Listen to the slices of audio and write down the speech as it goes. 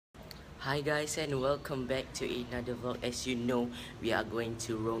Hi guys and welcome back to another vlog. As you know, we are going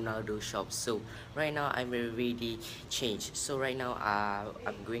to Ronaldo shop. So right now I'm already changed. So right now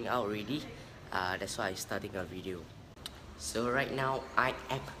I'm going out already. That's why I'm starting a video. So right now I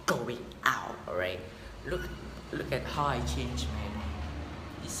am going out. Alright. Look at how I changed, man.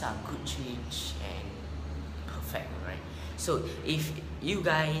 These are good change and perfect, right? So if you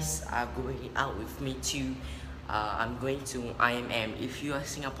guys are going out with me too, I'm going to IMM. If you are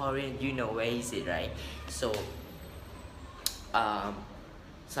Singaporean, you know where is it, right? So um,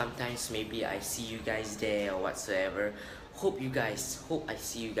 sometimes maybe I see you guys there or whatsoever. Hope I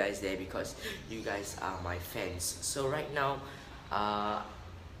see you guys there because you guys are my fans. So right now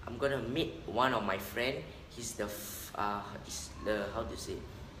I'm gonna meet one of my friend. He's the how to say,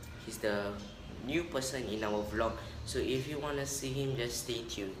 he's the new person in our vlog. So if you wanna see him, just stay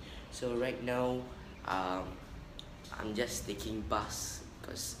tuned. So right now I'm just taking bus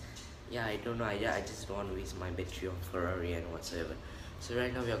because yeah, I don't know, I just don't want to waste my battery on Ferrari and whatsoever. So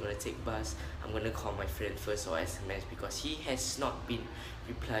right now we are gonna take bus. I'm gonna call my friend first or SMS because he has not been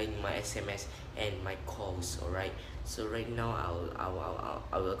replying my SMS and my calls. Alright, so right now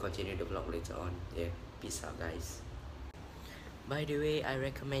I will continue the vlog later on. Yeah, peace out guys. By the way, I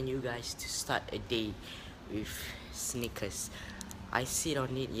recommend you guys to start a day with sneakers. I sit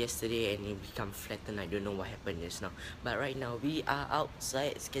on it yesterday and it become flattened. I don't know what happened just now. But right now we are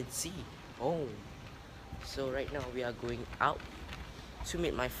outside, as you can see. Oh, so right now we are going out to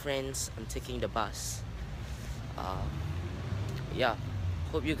meet my friends. I'm taking the bus. Yeah,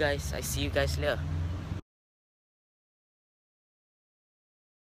 hope you guys, I see you guys later.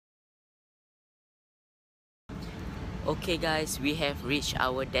 Okay guys, we have reached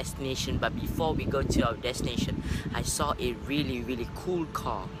our destination, but before we go to our destination, I saw a really cool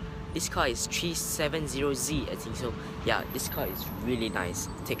car. This car is 370Z, I think so. Yeah, this car is really nice.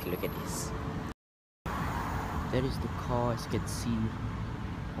 Take a look at this. That is the car, as you can see.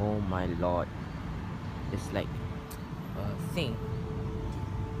 Oh my lord, it's like a thing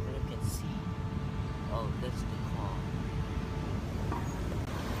that you can see. Oh, that's the car.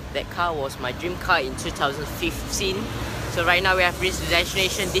 That car was my dream car in 2015. So right now we have reached the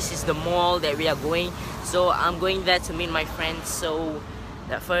destination. This is the mall that we are going. So I'm going there to meet my friends. So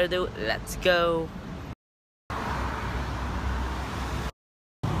without further ado, let's go.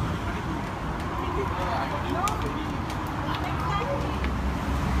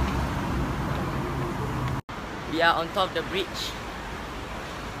 We are on top of the bridge.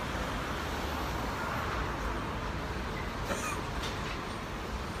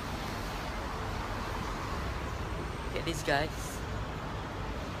 Look at this, guys.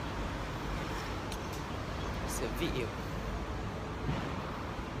 It's a video.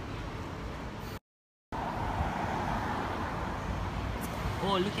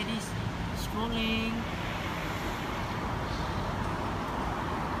 Oh, look at this. Scrolling.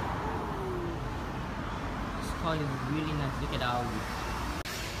 This car is really nice. Look at the Audi.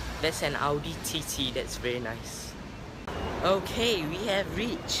 That's an Audi TT. That's very nice. Okay, we have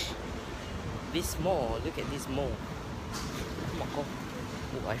reached this mall. Look at this mall. Oh my god.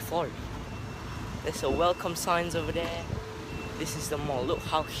 Oh, I fall. There's a welcome signs over there. This is the mall. Look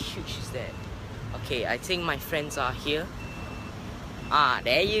how huge is that. Okay, I think my friends are here. Ah,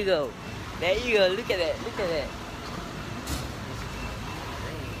 there you go. There you go. Look at that. Look at that.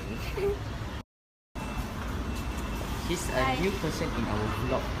 He's a new person in our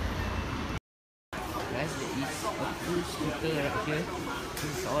vlog. Guys, there is a cool scooter right here. This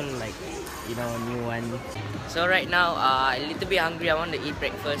is all like, you know, new one. So right now, a little bit hungry. I want to eat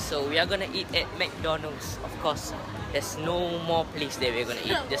breakfast. So we are gonna eat at McDonald's. Of course, there's no more place that we're gonna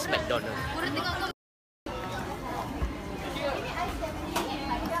eat. Just McDonald's.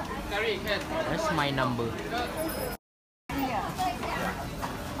 That's my number.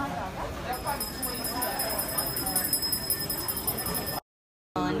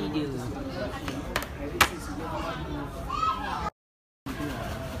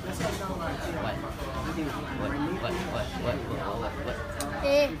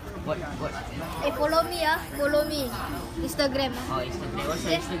 What? Hey, follow me, follow me. Instagram. Oh, Instagram. What's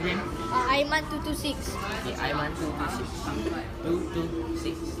your Instagram? Aiman226. Okay, Aiman226.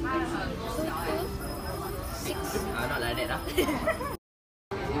 226. 226. Not like that lah.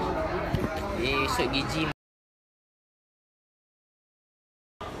 Esok gigi.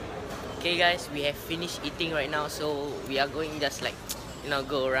 Okay guys, we have finished eating right now, so we are going just like, you know,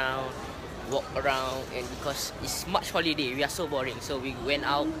 go around, walk around, and because it's much holiday, we are so boring, so we went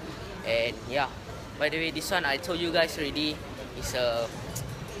out. And yeah, by the way, this one I told you guys already, is a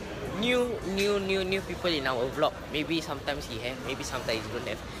new people in our vlog. Maybe sometimes he have, maybe sometimes he don't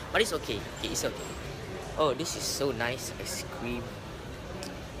have. But it's okay. Okay, it's okay. Oh, this is so nice. Ice cream.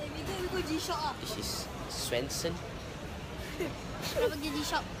 We go G-Shop ah. This is Swenson. Kita pergi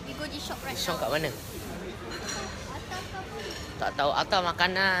G-Shop. We go G-Shop right Shop now. kat mana? Atas ke apa? Tak tahu. Atau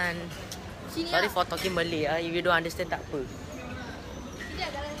makanan. Sini Sorry lah. for talking Malay. If you don't understand, tak apa. Sini lah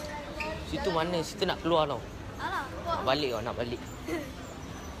jalan. Situ mana? Situ nak keluar tau. Alah, Nak balik tau, nak balik.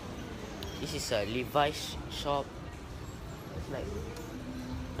 This is a Levi's shop. It's like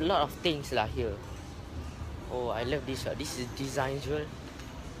a lot of things lah here. Oh, I love this shop. This is design jewel.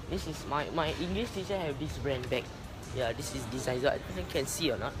 This is my English teacher have this brand bag. Yeah, this is design jewel. I don't know if you can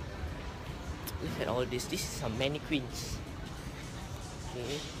see or not. Look at all this. This is some mannequins.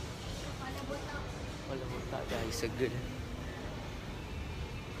 Okay. Kepala botak dah, it's a good.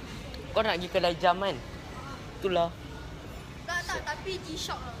 Kau nak pergi kedai jam kan? Itulah. Tak, tapi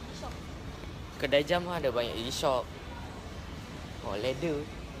G-Shop lah. G-Shop. Kedai jam ada banyak e-shop. Oh, leather.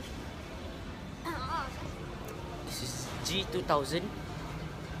 This is G2000.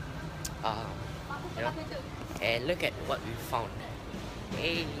 You know, and look at what we found.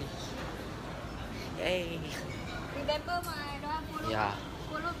 Hey. Hey. Remember my follow? Yeah.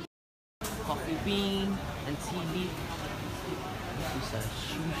 Follow me. Coffee bean and tea leaf. This is a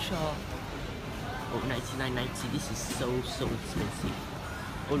shoe shop. Oh, $99.90. This is so expensive.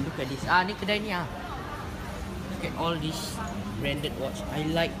 Oh, look at this. Ni kedai ni ah. Look at all this branded watch. I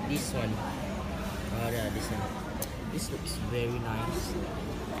like this one. Yeah, this one. This looks very nice.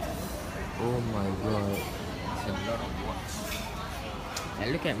 Oh my god. It's a lot of watch.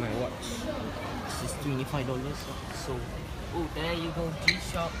 And look at my watch. This is $25. So, oh, there you go.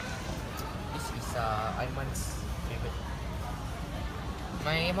 G-Shop. This is Aiman's favorite.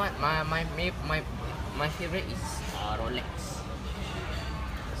 My favorite is Rolex.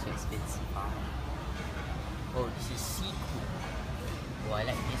 So expensive. Oh, this is Seiko. Oh, I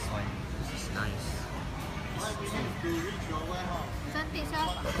like this one. This is nice. Cantik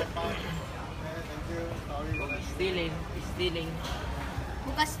sah. Oh, stealing.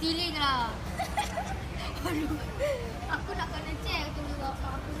 Bukan stealing lah. Aduh. Aku nak kena check tu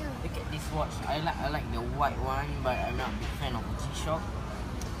apa dia. Look at this watch. I like the white one, but I'm not a big fan of G-Shock.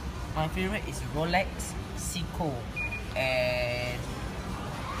 My favorite is Rolex, Seiko, and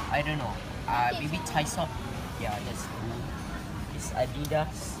I don't know. Maybe Tysop. Yeah, that's cool. It's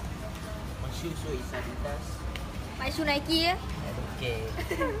Adidas. My shoe so it's Adidas. My shoe Nike ya. I don't care.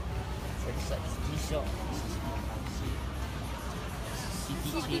 So this one is G-Shock. This is more fancy.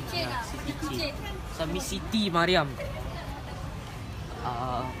 City chain. Yeah, City chain. Sami City, Mariam.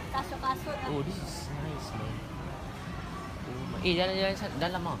 Kasut-kasut lah. Oh, this is nice, man. Oh, jalan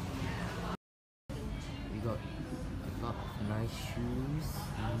dalam ah. We got a lot of nice shoes.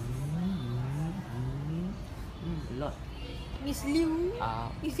 A lot. Miss Liu. Ah.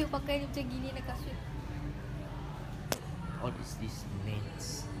 Miss Liu pakai macam gini nak kasut. What is this?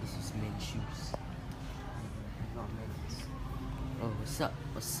 Men's. This is men's shoes. Not men's. Oh, what's up?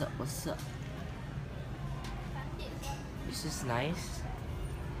 This is nice.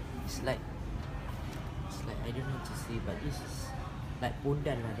 It's like I don't know what to say, but this is like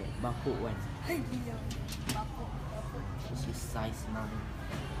pondan lah that bapuk one. Gila. Bapuk. This is size 9.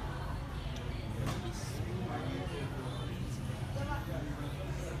 This.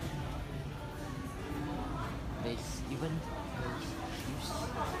 There's even those shoes.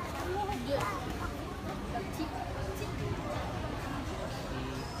 Dia. Kecil.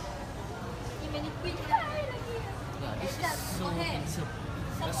 Ni mannequin lagi. Yeah, this is so handsome.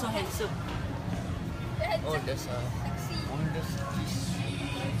 You're so handsome. Oh, there's a Sexy. Honda City.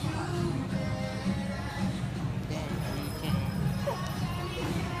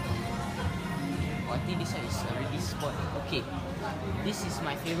 Oh, I think this one is already spoiled. Okay, this is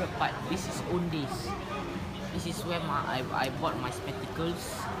my favorite part. This is Owndays. This is where I bought my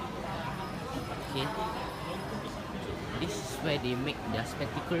spectacles. Okay. This is where they make their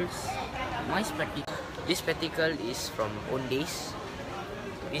spectacles. My spectacle. This spectacle is from Owndays.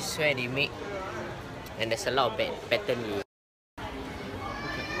 This is where they make, and there's a lot of pattern. Look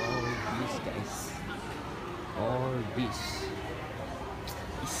at all these guys. All this.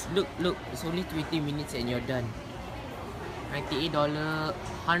 Look. It's only 20 minutes and you're done. $98.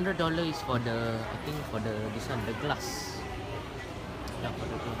 $100 is for the, I think for the this one, the glass. Yeah, for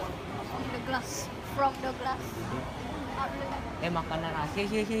the glass. From the glass. Makanan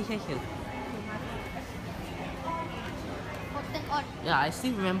here. Cotton on. Yeah, I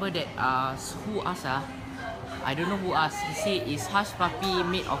still remember that who asked I don't know who asked. He said is hush puppy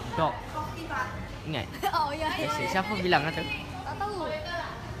made of dog. Ingat? Oh ya. Siapa bilang tu? Tak tahu.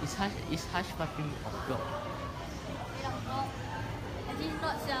 Is hush puppy made of dog. Bilang dog. This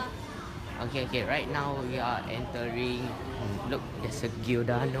not sir. Okay, okay. Right now we are entering. Look, there's a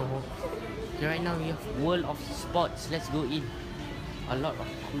Giordano. Okay, right now we have World of Sports. Let's go in. A lot of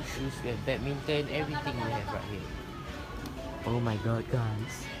cool shoes. We have badminton. Everything we have right here. Oh my god,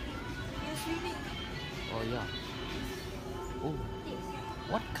 guys. Oh yeah. Oh,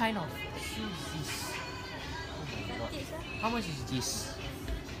 what kind of shoes is this? Oh my god. How much is this?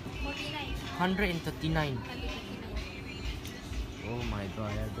 139. 139. Oh my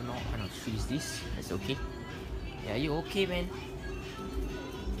god, I don't know what kind of shoe is this. That's okay. Yeah, you okay, man?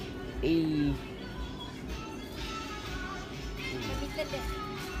 Hey.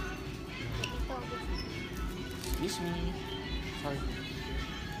 Excuse me. Sorry.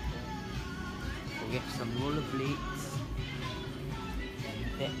 We have some rollerblades.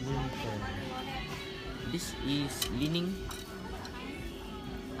 Badminton. This is Leaning.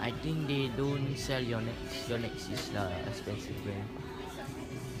 I think they don't sell Yonex. Yonex is the expensive brand.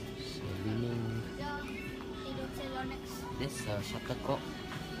 So Leaning. They don't sell Yonex. This shuttlecock.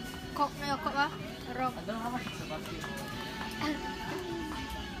 Cock na cock ah. Rock. I don't know how much it's about.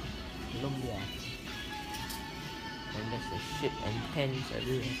 Belum dia. And there's a shirt and pants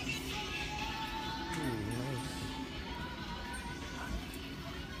everywhere. Ooh, nice.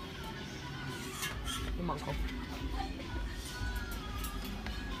 Ini mak kau.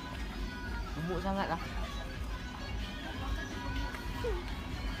 Gemuk sangat lah.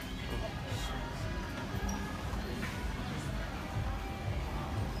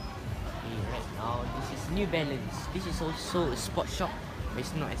 Right now, this is New Balance. This is also a sport shop, but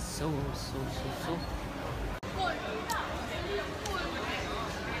it's not as so.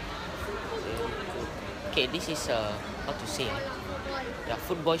 Okay, this is how to say? The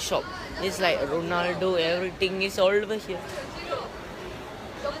football shop. It's like Ronaldo. Everything is all over here.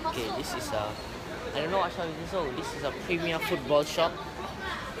 Okay, this is I don't know what shop this is. Oh, this is a premier football shop.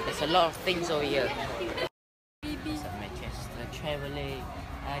 There's a lot of things over here. It's a Manchester Traveler,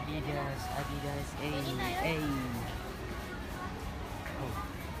 Adidas, hey. Oh.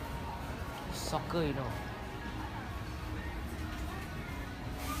 Soccer, you know.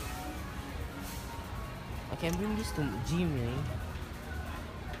 I can bring this to gym, eh?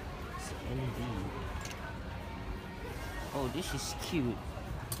 It's ND. Oh, this is cute.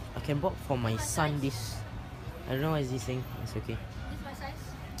 I can bought for my son this. I don't know what is this thing. It's okay. This my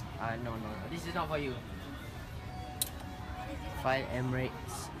size? No. This is not for you. 5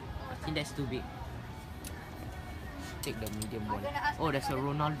 Emirates. I think that's too big. Take the medium one. Oh, there's a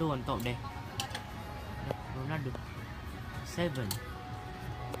Ronaldo on top there. Ronaldo. 7.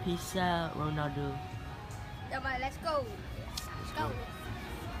 Peace out, Ronaldo. Yeah, but let's go. Let's go.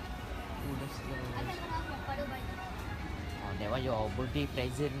 Oh, that's the. I can ask my father buy. Oh, that one your birthday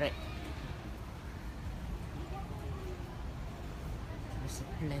present, right? There's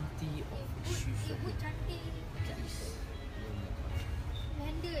plenty of shoes. Ibu cantik.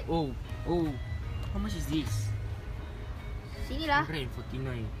 Landed. Oh, how much is this? Sini lah.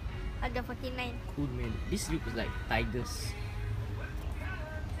 149. Ada 49. Cool, man. This looks like tigers.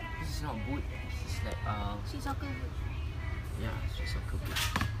 This is not boot. This is like Street soccer boot. yeah, street soccer boot.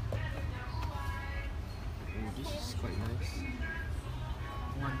 Oh, this is quite nice.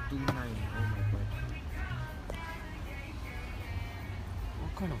 129. Oh my god.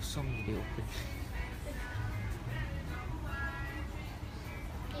 What kind of song did they open?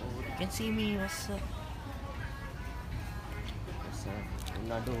 Oh, you can see me. What's up? What's up?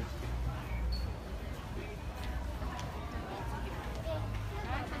 Ronaldo.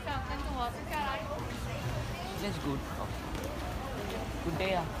 Let's go. Oh. Good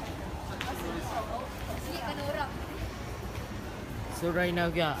day. Sikit kena orang. So right now,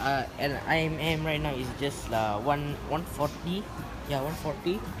 yeah, and IMM right now is just 140. Yeah,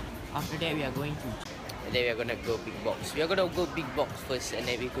 140. After that, we are going to. And then we are gonna go big box. We are gonna go big box first, and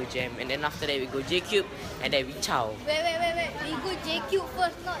then we go jam, and then after that we go J Cube, and then we chow. Wait. We go JQ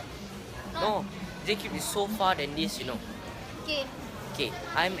first, not. No, J Cube is so far than this, you know. Okay. Okay,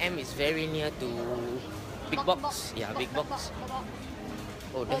 IMM is very near to big box. Yeah, big box.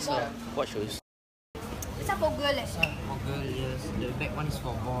 Oh, there's a what shoes? This is for girl eh. For girls, yes. The back one is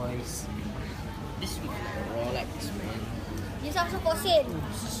for boys. This is Rolex, man. This also for sale.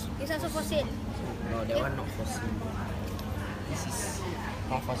 This also for sale. No, that one not for sale. This is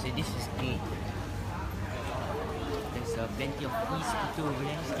not for sale. This is gay. There's plenty of e-scooter over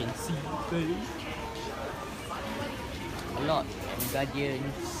there, as you can see. A lot. And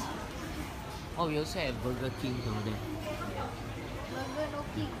Guardians. Oh, we also have Burger King over there. Burger no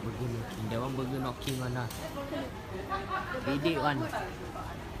king. Burger no King. That one Burger no King one lah. Bedek one.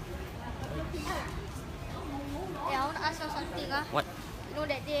 I want to ask you something ah. What? You know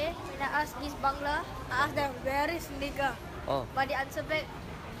that day when I asked this Bangla, I asked them where is nigga, Oh, but they answer back,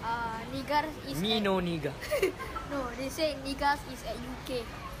 nigger is me at, no nigga. no, they say niggas is at UK.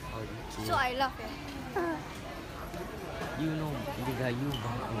 Oh, okay. So I laugh. You know nigga, you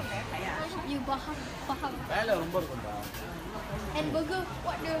bang. You faham, faham. And burger,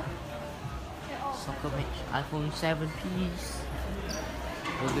 what the? Oh. Soccer match, iPhone 7 piece.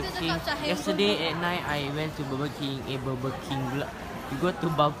 Burger Kita King. cakap macam Yesterday hamburger. at night I went to Burger King. Burger King pula. We go to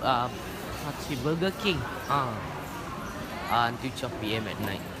Burger King. Until 12 PM at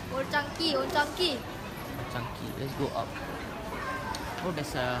night. Old Chunky, Old Chunky. Chunky. Let's go up. Oh,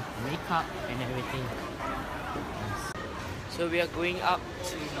 there's a makeup and everything. Nice. So we are going up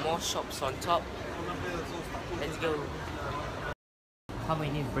to more shops on top. Let's go. How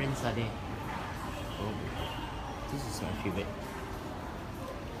many brands are there? Oh, this is my favorite.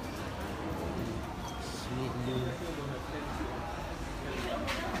 Sweet Lou.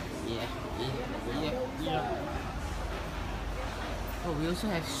 Yeah. Oh, we also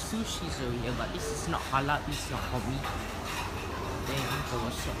have sushis over here, but this is not halal, this is not for me. Then for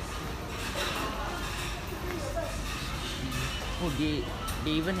what's up? Oh, they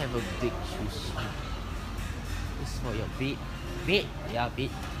even have a big sushi. This is for your bed. Bed? Yeah,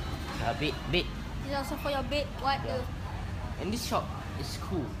 bed. Bed. This is also for your bed. What the? And this shop is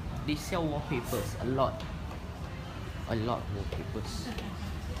cool. They sell wallpapers a lot. A lot of wallpapers.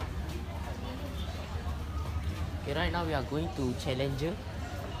 Okay, right now we are going to Challenger.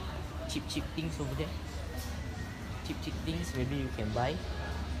 Cheap things over there. Cheap things maybe you can buy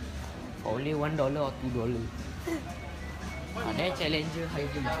for only $1 or $2. There Challenger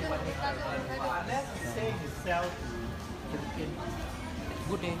hiding.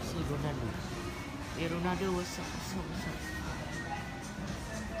 Go there, see Ronaldo. Hey Ronaldo, what's up?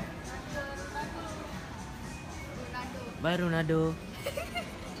 Bye Ronaldo.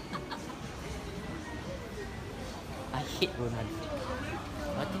 I hate Ronaldo.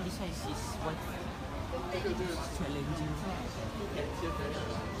 I think this one is his wife. Challenging.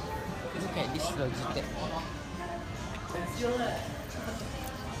 Look at this Logitech.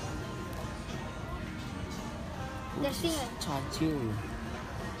 Testing. Charger.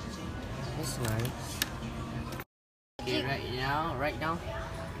 That's nice. Okay, right now,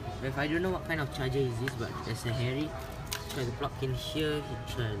 if I don't know what kind of charger is this, but there's a Harry. Try to plug in here,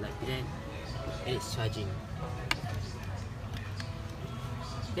 try like that, and it's charging.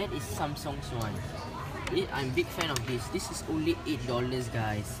 That is Samsung's one. I'm big fan of this. This is only $8,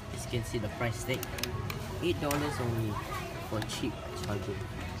 guys. As you can see the price tag. $8 only for cheap charger.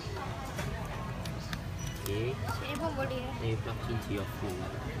 Okay. Sini pun boleh. Then you plug into your phone.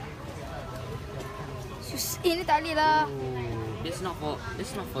 Ini tak boleh lah. Oh,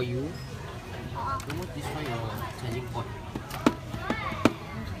 that's not for you. Remove this one your charging port.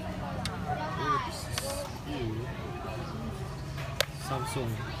 Oh, this is cool.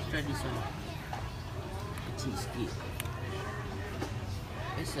 Samsung. Try this one. Kecil sikit.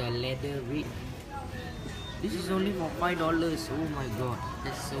 It's a leather red. This is only for $5. Oh my god,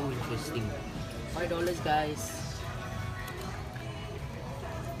 that's so interesting. $5, guys.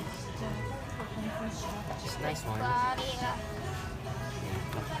 It's a nice one. Balik lah.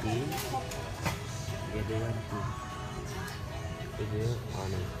 Plug in. The other one too. Over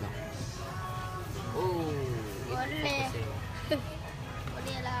on a plug. Oh, Boleh. 84%.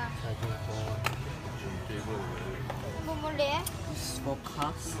 Boleh lah. Charging for cable. Pun boleh This is for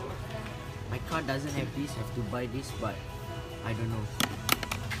cars. My car doesn't have this, I have to buy this, but I don't know.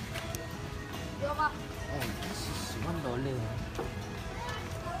 Jom ah. Oh, this is $1. $3,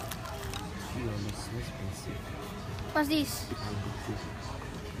 so expensive. What's this?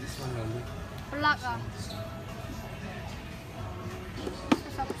 This $1. Plug ah.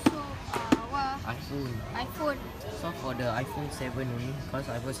 Samsung. iPhone. So for the iPhone 7 only, because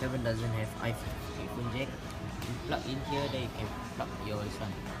iPhone 7 doesn't have iPhone jack, you plug in here, then you can plug your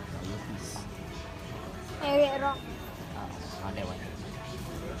son, your piece. Wait, wrong. That one.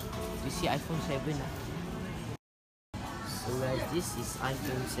 You see iPhone 7? So guys, this is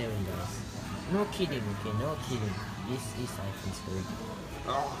iPhone 7, guys. No kidding, okay, no kidding. This is iPhone 7.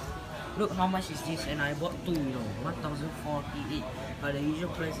 Look how much is this, and I bought two, you know, 1,048. But the usual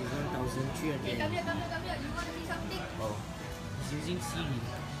price is 1,300. Come here. You want to see something? Oh, he's using Siri.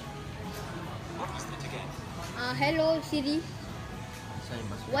 What was that again? Hello Siri. Sorry,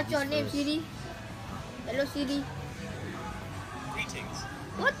 must What's read your this name, first. Siri? Hello Siri. Greetings.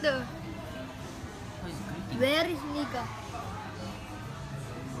 What the? What is greeting? Where is nigga?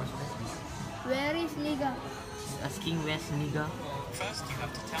 What's this? Where is nigga? asking where's Niga. First, you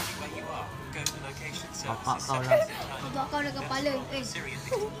have to tell me where you are. Go to location Bapak services kau lah. settings in time. Bapak kau ada kepala. Siri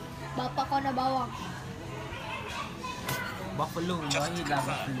indicator. Bapak kau ada bawang. Buffalo, Just why to lah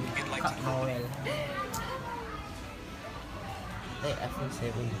confirm, Buffalo? you'd like Kat to call Noel. Hey, iPhone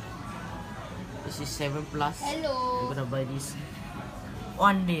 7. This is 7 Plus. Hello. I'm gonna buy this.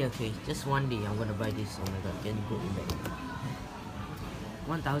 One day, okay. Just one day, I'm gonna buy this. Oh my god, can you go in back?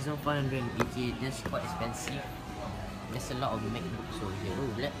 1,588. That's quite expensive. There's a lot of MacBooks over here.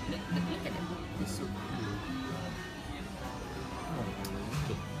 Oh, look at that. This so cool. Oh,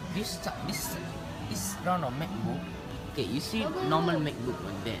 okay. This round of MacBook. Okay, you see normal MacBook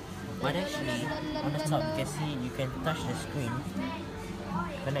like that. But actually, on the top, you can see you can touch the screen.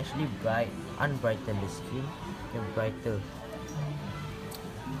 You can actually unbrighten the screen. You can brighter.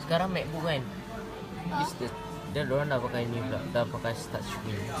 Sekarang MacBook kan, dia orang dah pakai ni pula, dah pakai touch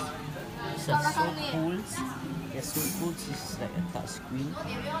screen. It's so cool. It's so cool. It's like a touch screen.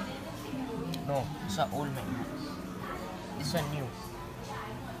 No, it's an old MacBook. This one new.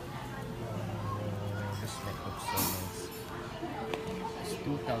 This MacBook so nice. It's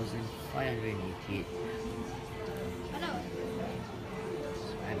 2,588.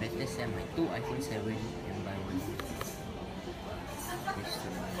 I better sell my 2 iPhone 7 and buy one.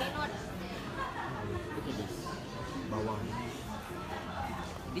 Look at this. Bawang.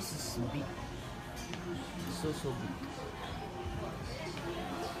 This is big. So big.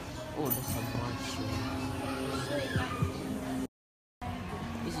 Oh, there's some more shoe.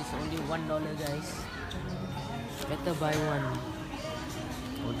 This is only $1, guys. Better buy one.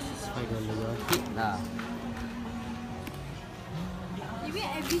 Oh, this is $5. Hit lah. You mean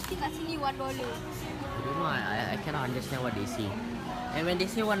everything kat sini $1? I don't know. I cannot understand what they say. And when they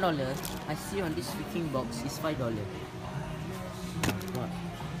say $1, I see on this freaking box is $5. What?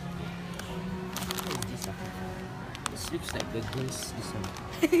 What is this? This looks like the girls. This one.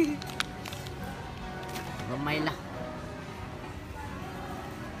 Never mind lah.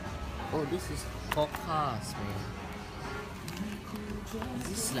 Oh, this is for cars, man.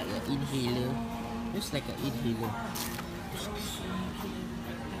 This is like an inhaler. Looks like an inhaler.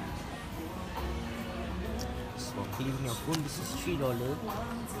 For cleaning your phone, this is $3.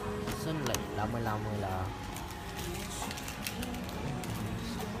 This one like lama-lama lah.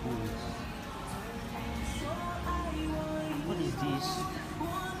 What is this?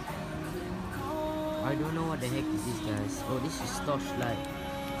 I don't know what the heck is this, guys. Oh, this is torchlight.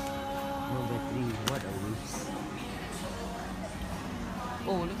 No battery. What a waste.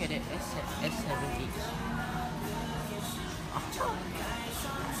 Oh, look at that. S7H.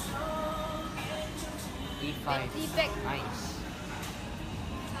 A5. Nice.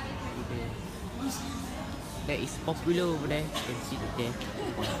 Okay. That is popular over there. You can see it there.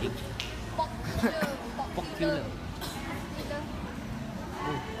 Pointing. Popular.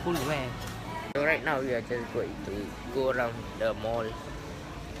 Oh, cool wear. So right now we are just going to go around the mall,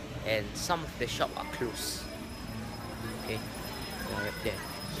 and some of the shops are closed. Okay. Right there.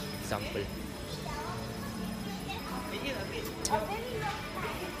 Example.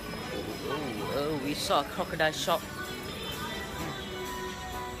 Oh, we saw a crocodile shop.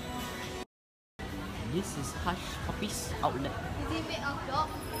 This is Hush Puppies outlet. Is it made of dog?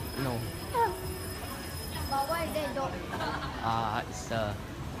 No. But why is there dog? It's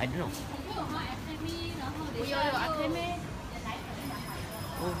I don't know.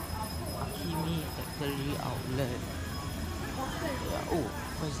 Oh, Akimi Factory outlet. Oh,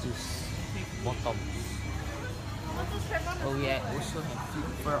 what's this? Bottom. Oh, we also have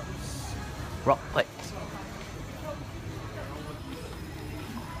flip-flops. Rock putts.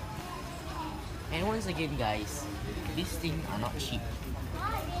 And once again, guys, these things are not cheap.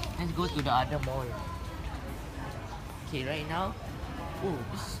 Let's go to the other mall. Okay, right now, oh,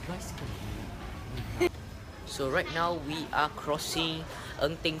 this is bicycle. So right now we are crossing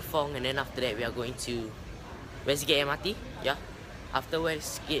Ng Teng Fong, and then after that we are going to Westgate MRT. Yeah, after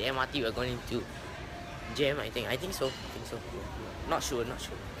Westgate MRT we are going to Jam. I think so. Not sure.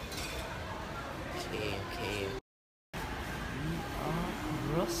 Okay. We are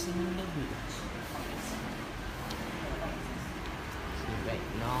crossing the bridge. So right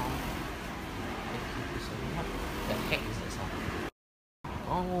now, what the heck is that sound?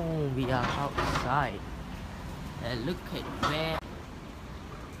 Oh, we are outside. Look at where.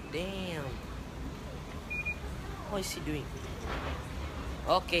 Damn. What is he doing?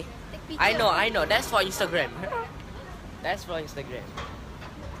 Okay. I know. That's for Instagram.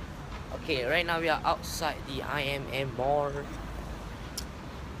 Okay, right now we are outside the IMM mall.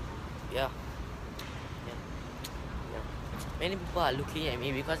 Yeah. Many people are looking at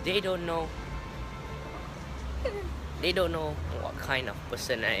me because they don't know They don't know what kind of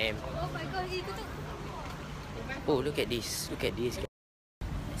person I am. Oh my god, ikut tu. Oh, look at this. Look at this.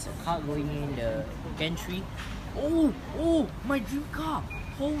 There's a car going in the gantry. Oh, my dream car.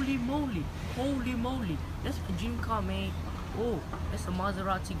 Holy moly. Holy moly. That's my dream car, mate. Oh, that's a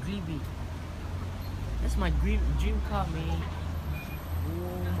Maserati Glibi. That's my dream car, mate.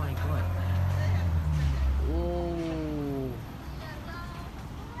 Oh my god. Oh.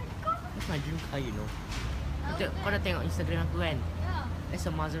 That's my dream car, you know. Kau dah tengok Instagram aku kan? Ya. That's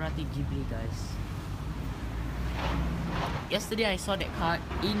a Maserati Ghibli, guys. Yesterday I saw that car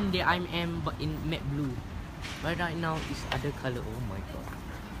in the IM but in matte blue. But right now it's other color. Oh my god.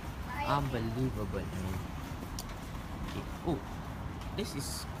 Unbelievable, man. Okay. Oh, this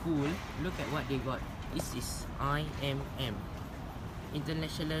is cool. Look at what they got. This is IMM.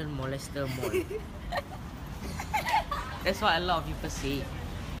 International Molester Mall. That's what a lot of people say.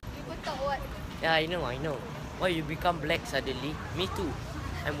 People talk what? Yeah, I know. Why you become black suddenly? Me too.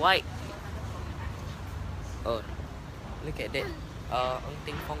 I'm white. Oh, look at that. Ang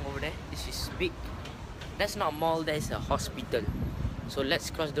Teng Fong over there. This is big. That's not a mall, that's a hospital. So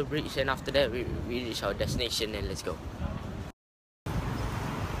let's cross the bridge and after that we reach our destination and let's go.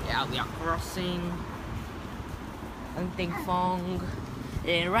 Yeah, we are crossing Ang Teng Fong.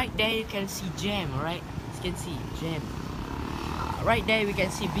 And right there you can see Jam, right? You can see Jam. Right there we can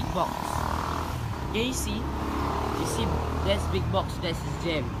see Big Box. Can you see? You see, that's Big Box, that's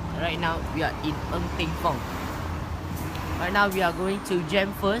Jam. Right now we are in Ang Teng Fong. Right now we are going to Jam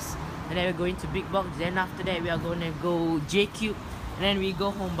first, and then we're going to Big Box. Then after that we are going to go JQ, and then we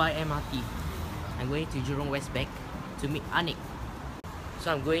go home by MRT. I'm going to Jurong West back to meet Anik. So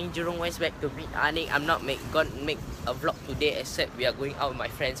I'm going Jurong West back to meet Anik. I'm not gonna make a vlog today, except we are going out with my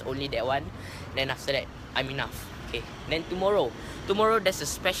friends, only that one. Then after that I'm enough. Okay. Then tomorrow there's a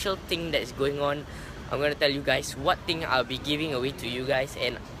special thing that's going on. I'm gonna tell you guys what thing I'll be giving away to you guys,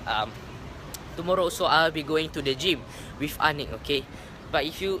 and tomorrow also I'll be going to the gym with Anik, okay? But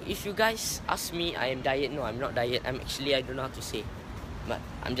if you guys ask me I am diet, no, I'm not diet. I don't know how to say, but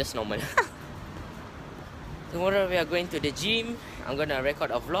I'm just normal. Tomorrow we are going to the gym. I'm gonna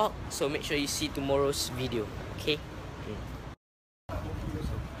record a vlog, so make sure you see tomorrow's video, okay?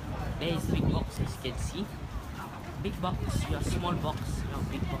 There is Big Box, as you can see. Big Box, your small box, your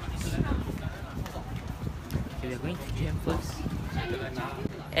big box. Okay, we are going to gym first.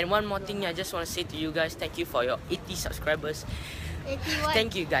 And one more thing I just want to say to you guys, thank you for your 80 subscribers. 81.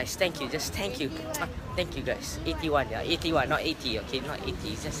 Thank you guys, thank you, just thank you. 81. Thank you guys. 81, yeah, 81, not 80, okay, not 80,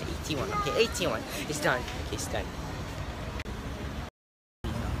 it's just 81, okay, 81. It's done, okay, it's done.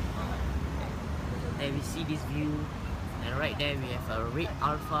 There we see this view, and right there we have a red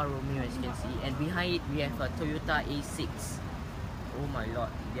Alfa Romeo, as you can see, and behind it we have a Toyota A6. Oh my lord,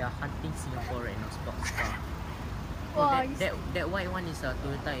 they are hunting Singapore right now, sports car. Oh, Wow, that white one is a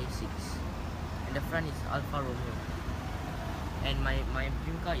Toyota A6, and the front is Alfa Romeo. And my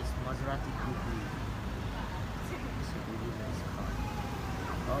dream car is Maserati Glibi. It's a really nice car.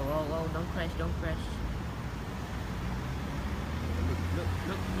 Oh, don't crash. Look,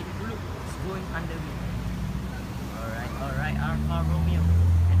 it's going under me. Alright, Alfa Romeo.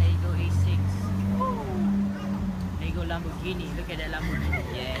 And there you go, A6. There you go, Lamborghini. Look at that Lamborghini.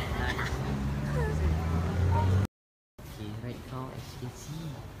 Yeah, nice. Okay, right now, as you can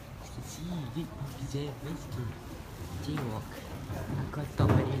see, Big Box Jam, let's go. Jaywalk. I can't talk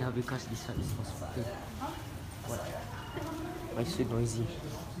very loud because this one is hospital. What? Why so noisy?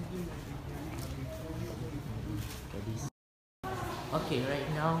 Okay, this. Okay, right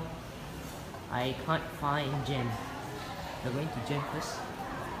now I can't find Jam. We're going to Jam first.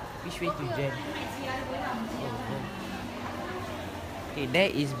 Which way to Jam? Oh. Okay, there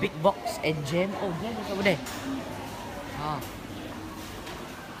is Big Box and Jam. Oh, Jam is over there.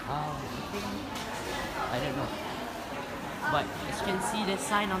 I don't know. But as you can see the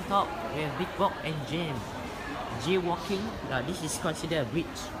sign on top, we have Big Box and Jam. Jaywalking. This is considered a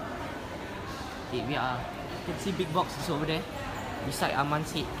bridge. Okay, you can see Big Box is over there, beside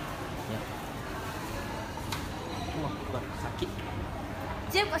Aman's head. Yeah. Wah, sakit.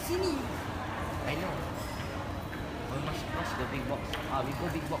 Jam kat sini. I know. We must cross the Big Box. We go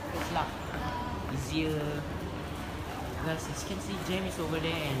Big Box first lah. Easier. Guys, as you can see, Jam is over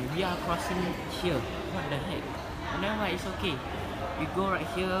there and we are crossing here. What the heck? And then it's okay. We go right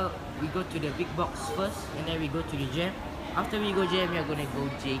here, we go to the Big Box first, and then we go to the Jam. After we go Jam, we are gonna go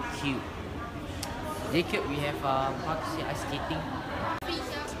JQ. JQ, we have how to say, ice skating. Free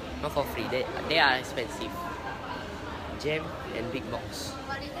sir. Not for free, they are expensive. Jam and Big Box.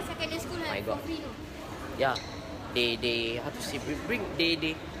 But in the secondary school My have God. for free no. Yeah, they how to say,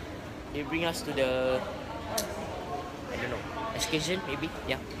 they bring us to the I don't know. Excursion maybe?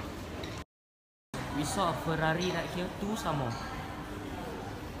 Yeah. We saw a Ferrari right here, two some more.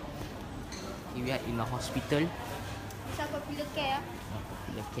 Here we are in a hospital. It's a popular care.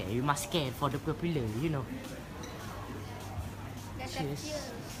 Popular care. You must care for the popular, you know. That's Cheers.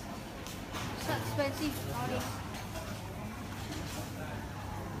 cheers. So expensive nowadays.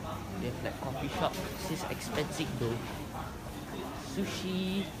 They have like coffee shop. This is expensive though.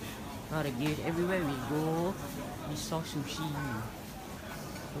 Sushi. Not again. Everywhere we go, we saw sushi.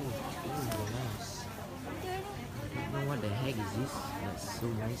 Oh, nice. I don't know what the heck is this. That's so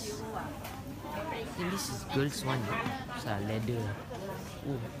nice. I think this is girls one. It's a leather.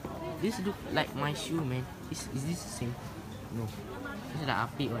 Oh, this look like my shoe, man. Is this the same? No. This is the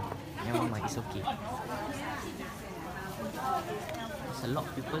update one. Never mind, it's okay. There's a lot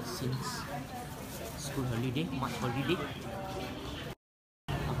of people since school holiday, March holiday.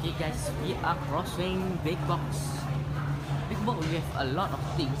 Okay guys, we are crossing Big Box. Big Box, we have a lot of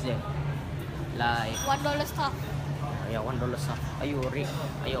things there. Like, $1 stuff. yeah, $1 stuff. Are you alright?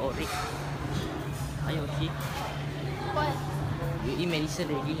 Are you alright? Are you okay? What? You eat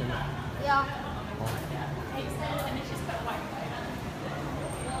medicine already or not? Yeah. Oh.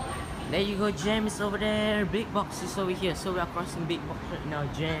 There you go, Jam is over there. Big Box is over here. So we are crossing Big Box right now,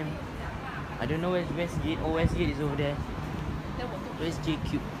 Jam. I don't know where's Westgate. Oh, Westgate is over there. Where's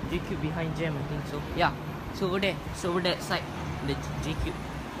JQ? JQ behind Jam, I think so. Yeah, it's over there. It's over that side. The JQ.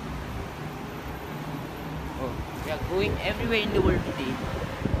 Oh, we are going everywhere in the world today.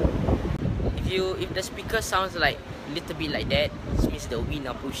 If the speaker sounds like a little bit like that, it means the wind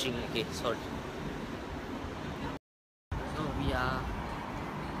are pushing. Okay, sorry. So we are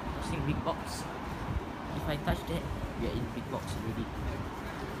crossing Big Box. If I touch that, we are in Big Box already.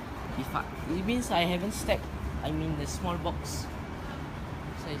 It means I haven't stepped. I mean the small box.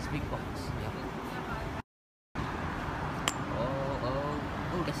 So it's Big Box. Yeah.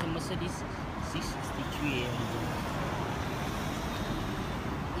 Oh, there's a Mercedes 663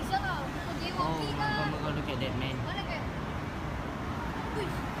 Bisa tau. Pergi Oh walkie my god, look at that, man. Mana ke?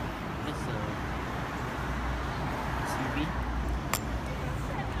 Uish. That's a SUV.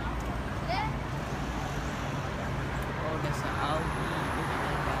 There. Oh, there's a Audi. Look at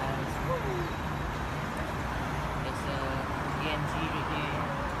that, guys. There's a AMG right here.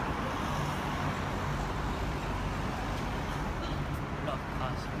 A lot of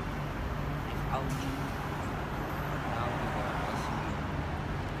cars. There's Audi. Audi, SUV.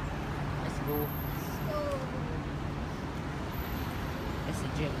 Let's go. So, That's a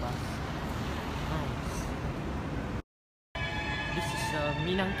jet bus. Nice. This is a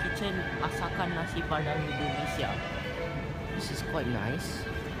Minang Kitchen Masakan Nasi Padang Indonesia. This is quite nice.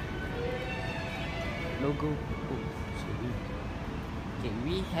 Logo. Oh, so big. Okay,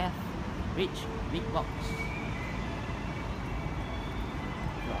 we have reached Big Box.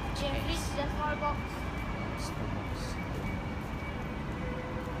 Jeffrey's the small box. Small box.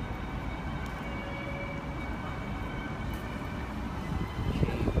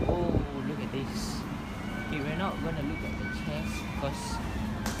 Okay. Oh, look at this. Okay, we're not gonna look at the chairs because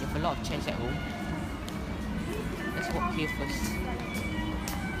we have a lot of chairs at home. Let's walk here first.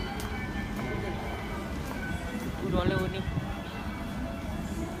 $2 only.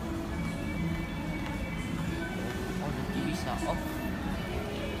 All the TVs are off.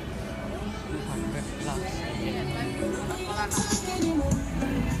 200 plus.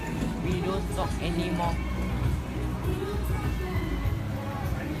 We don't talk anymore.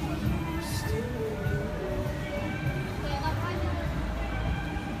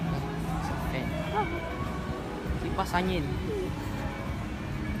 It's a fan. Kipas angin.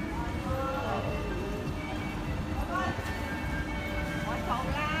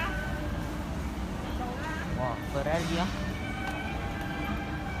 Wow, Ferrari ah.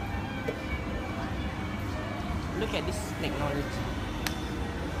 Look at this technology.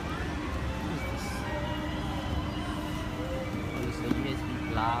 What is this? Oh, it's a USB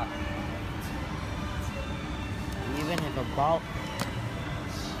plug. We even have a bulb.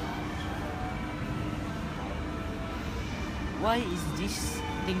 Why is this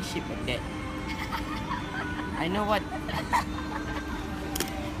thing shaped like that? I know what.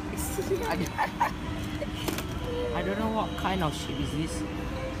 I don't know what kind of shape is this.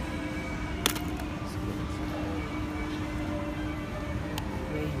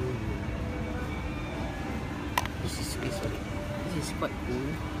 This is sorry. This is quite cool.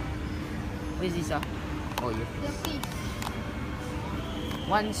 What is this? Oh, The earpiece. piece.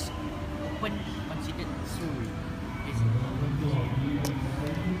 Once open, considered sold.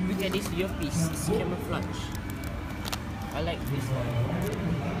 Look at this earpiece. It's camouflage. I like this one.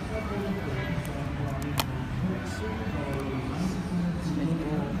 So let's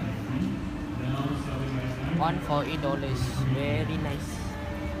go. One for $8. Very nice.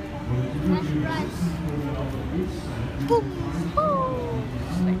 Cash price. Boom! Oh!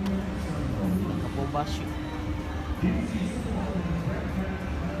 It's like a boba ship.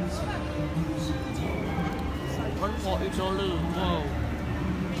 One for $8. Wow!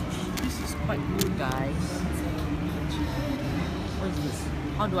 This is quite good, guys. What is this?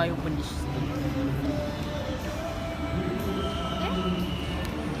 How do I open this thing?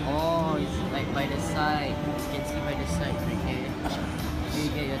 Oh, it's like by the side. You can see by the side right there. You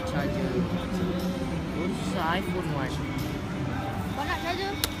get your charger. Oh, this is an iPhone one. Kau nak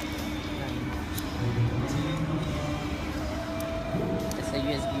charger? There's a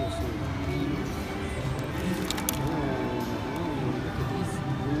USB also. Oh, look at this.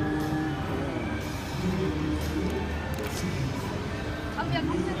 Ambil.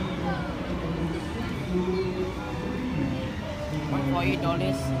 One for $8,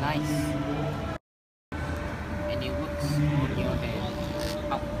 nice. And it works on your hand.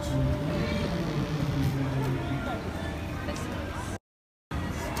 Ouch. That's nice.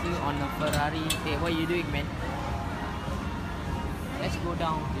 Still on a Ferrari. Hey, what are you doing, man? Let's go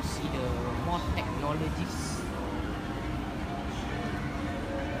down to see the more technologies.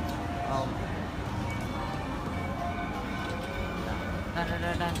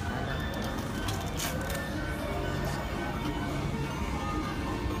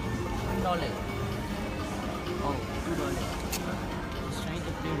 $1. Oh, $2. He's trying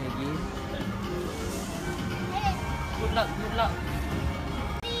to play the game. Good luck, good luck.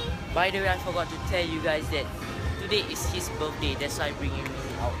 By the way, I forgot to tell you guys that today is his birthday. That's why I'm bringing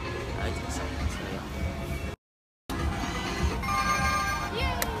him out. I think so. So yeah.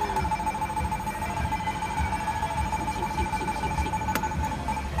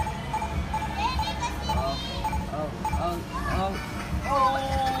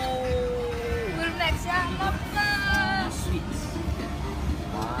 Full max ya, makan. Sweet.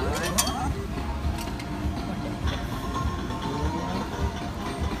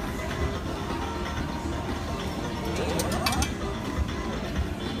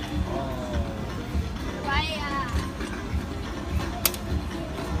 Bayar.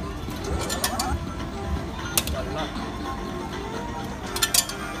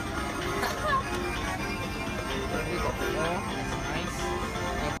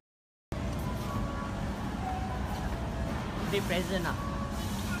 Birthday present ah.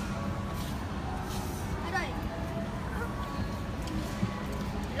 Aduh.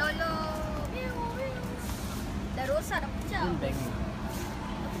 Lolo. Dah rosak, dah pecah. Full bang.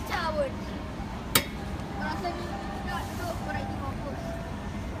 Dah pecah pun. Kau rasa ni nak duduk variety mampus.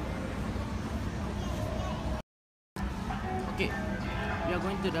 Okay, we are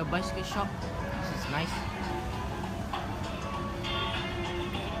going to the bicycle shop. This is nice.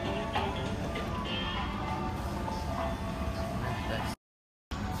 Nice.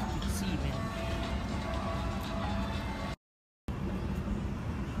 You can see, man.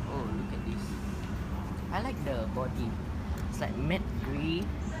 Oh, look at this. I like the body. It's like matte grey.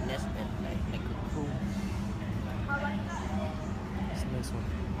 And that's like a chrome. It's a nice one.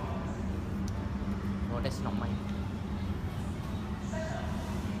 Oh, that's not mine.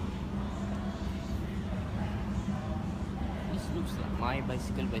 This looks like my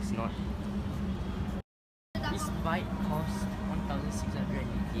bicycle, but it's not. This bike costs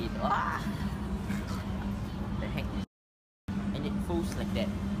 1,688. Ah! The heck? And it folds like that.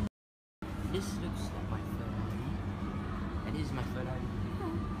 This looks like my Ferrari. And this is my Ferrari.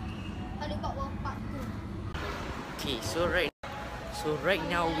 Balik kat bawah part tu. Okay, so right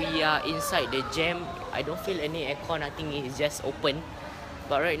now we are inside the jam. I don't feel any aircon. I think it's just open.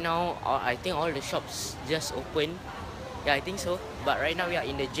 But right now, I think all the shops just open. Yeah, I think so. But right now we are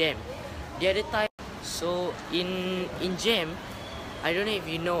in the jam. The other time, so in jam, I don't know if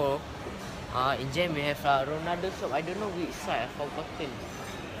you know. In jam we have Ronaldo shop. I don't know which side. I've forgotten.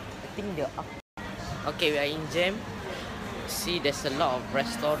 I think the up. Okay, we are in jam. See, there's a lot of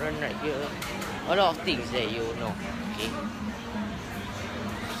restaurant right here. A lot of things that you know. Okay.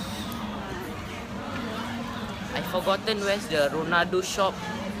 I forgotten where's the Ronaldo shop.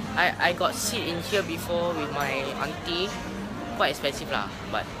 I got sit in here before with my auntie. Quite expensive lah,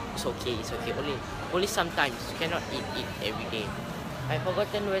 but it's okay. It's okay. Only sometimes. You cannot eat it every day. I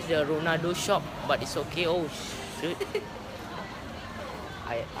forgotten where's the Ronaldo shop, but it's okay. Oh shoot!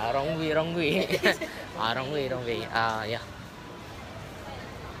 Wrong way. Wrong way. Yeah.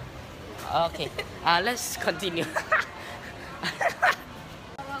 Okay. Let's continue.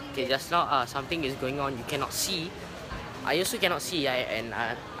 Okay, just now something is going on. You cannot see. I also cannot see.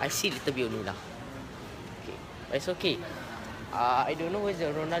 I see little bit only lah. Okay. but it's okay. I don't know where's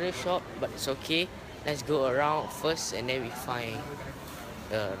the Ronaldo shop, but it's okay. Let's go around first and then we find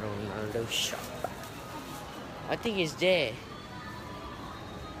the Ronaldo shop. I think it's there.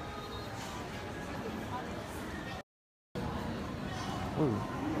 Oh,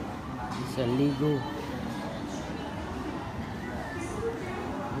 it's a Lego.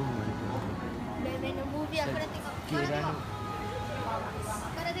 Oh my god. Batman the movie aku dah tengok. Kau dah tengok?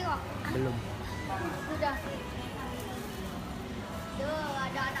 Kau dah tengok? Belum. Sudah.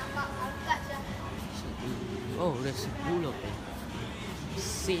 Ada anak mak angkat dah. Oh, there's a bulldog.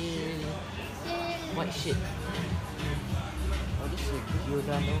 Seal. White shit. Oh, this is a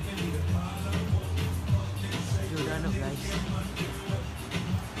Giordano. Giordano, guys.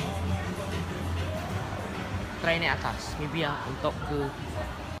 Try naik atas. Maybe untuk ke.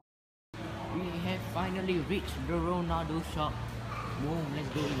 We have finally reached the Ronaldo shop. Boom, let's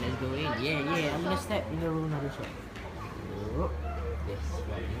go in, let's go in. Yeah, I'm gonna step in the Ronaldo shop. Oh, this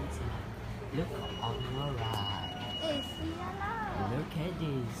right inside. Look on the right. Sialah. Look at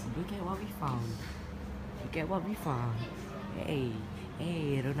this. Look at what we found. Look at what we found. Hey,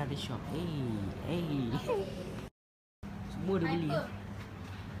 Ronaldo shop. Hey. Semua dia beli.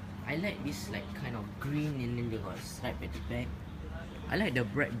 I like this like kind of green and then they got a stripe at the back. I like the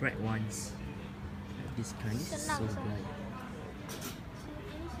bright ones. This kind is so bright.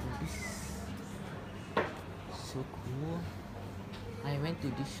 Oh, this is so cool. I went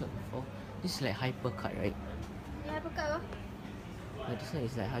to this shop before. This is like hypercut, right? Ni apa kat kau? But this one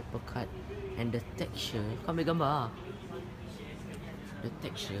is like hypercut and the texture. Kau ambil gambar lah. The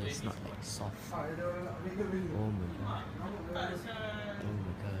texture is not like soft. Oh my god.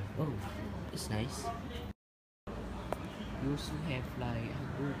 Oh, it's nice. You also have like, I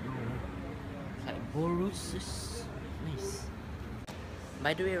don't know, like Boruses. Nice.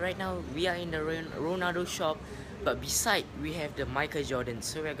 By the way, right now we are in the Ronaldo shop, but beside we have the Michael Jordans.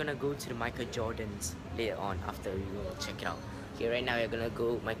 So we're gonna go to the Michael Jordans later on after we go check it out. Okay, right now we're gonna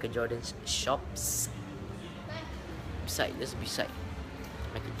go Michael Jordan's shops. Just beside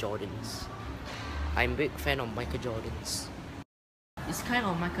Michael Jordans. I'm a big fan of Michael Jordans. It's kind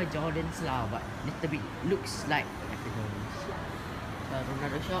of Michael Jordans lah, but little bit looks like Michael Jordans.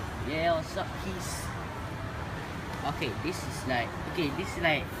 Ronaldo shop. Yeah, what's up, peace? Okay, this is like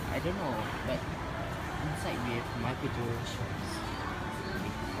I don't know, but inside we have Michael Jordan shops.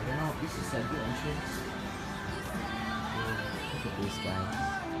 I don't know. This is a good entrance. Oh, look at this guy.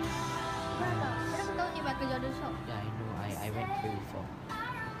 Kenapa tahu ni Michael Jordan shop? Yeah, I know. I went here before.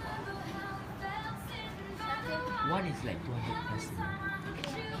 One is like 200 plus.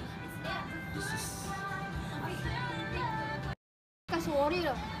 This is. Kasih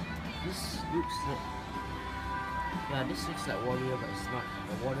warrior lah. This looks like. Yeah, this looks like warrior, but it's not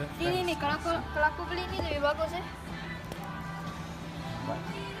a warrior. Ni kalau aku beli ni lebih bagus But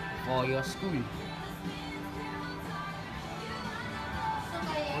for your school.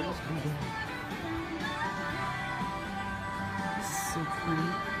 Oh, that's good. This is so cool.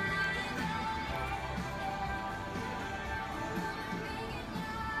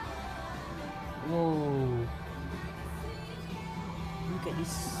 Whoa! Look at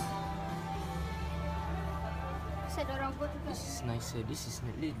this. Set orang buat juga. This is nicer. This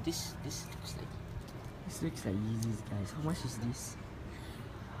looks like Yeezys, guys. How much is this?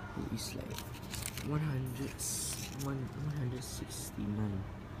 Oh, it's like 169. 160.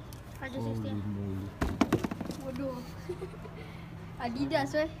 Holy moly. Bodoh.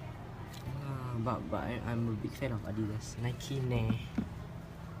 Adidas weh. But I'm a big fan of Adidas. Nike ne.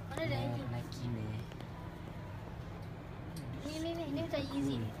 Mana dah Nike? Nike ne. Ni macam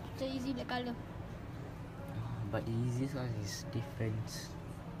easy. Macam easy black colour. But the easiest one is different.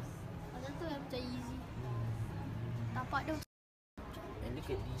 Macam tu yang macam easy. Tapak dia. And look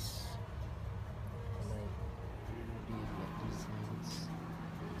at this. Like, really like these ones.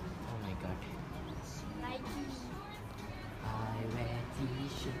 Oh my god. Nike. I wear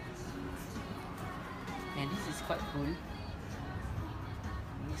t-shirts. And this is quite cool.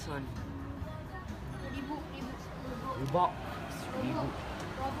 This one. Reebok. Reebok.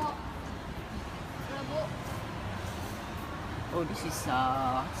 Oh, this is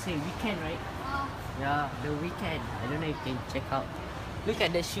say weekend, right? Yeah, the weekend. I don't know if you can check out. Look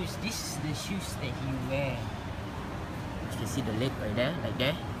at the shoes. This is the shoes that he wear. You can see the leg right there, like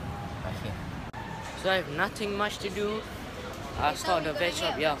there, right here. So I have nothing much to do. Start the vet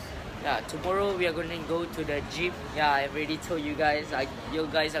shop. Yeah. Tomorrow we are gonna go to the gym. Yeah, I already told you guys. You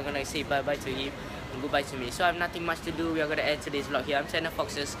guys are gonna say bye bye to him and goodbye to me. So I have nothing much to do. We are gonna end today's vlog here. I'm Santa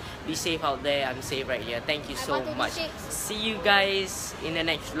Foxes. Be safe out there. I'm safe right here. Thank you so much. See you guys in the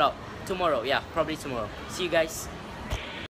next vlog. tomorrow. Yeah, probably tomorrow. See you guys.